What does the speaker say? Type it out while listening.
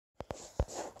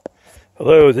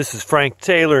Hello, this is Frank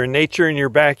Taylor, Nature in Your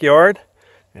Backyard,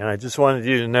 and I just wanted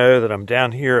you to know that I'm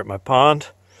down here at my pond.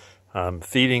 I'm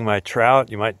feeding my trout.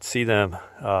 You might see them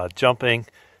jumping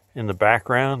in the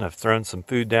background. I've thrown some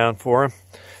food down for them.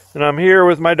 And I'm here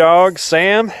with my dogs,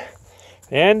 Sam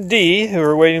and Dee, who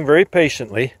are waiting very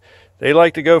patiently. They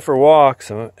like to go for walks,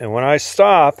 and when I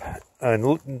stop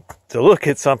and to look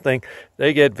at something,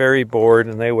 they get very bored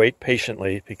and they wait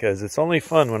patiently because it's only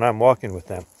fun when I'm walking with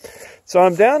them. So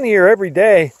I'm down here every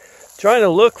day trying to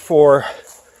look for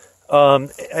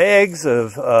eggs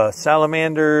of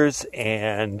salamanders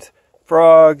and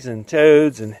frogs and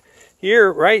toads. And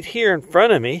here, right here in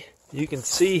front of me, you can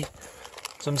see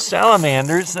some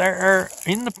salamanders that are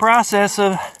in the process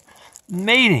of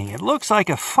mating. It looks like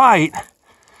a fight,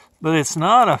 but it's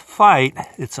not a fight.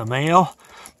 It's a male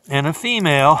and a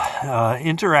female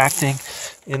interacting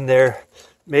in their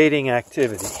mating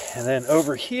activity. And then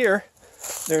over here,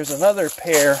 there's another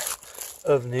pair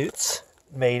of newts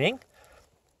mating.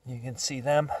 You can see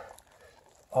them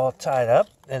all tied up.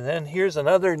 And then here's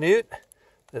another newt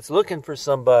that's looking for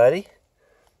somebody.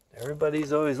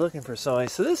 Everybody's always looking for somebody.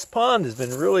 So this pond has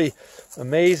been really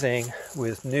amazing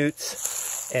with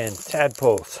newts and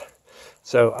tadpoles.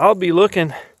 So I'll be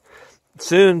looking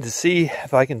soon to see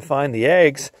if I can find the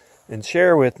eggs and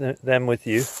share them with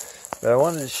you. But I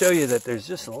wanted to show you that there's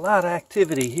just a lot of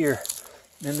activity here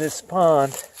in this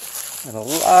pond and a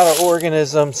lot of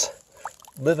organisms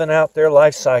living out their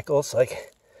life cycles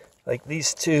like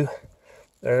these two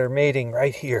that are mating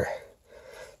right here.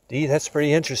 Dee, that's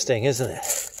pretty interesting, isn't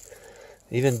it?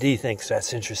 Even Dee thinks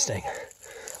that's interesting.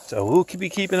 So we'll be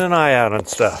keeping an eye out on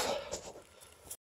stuff.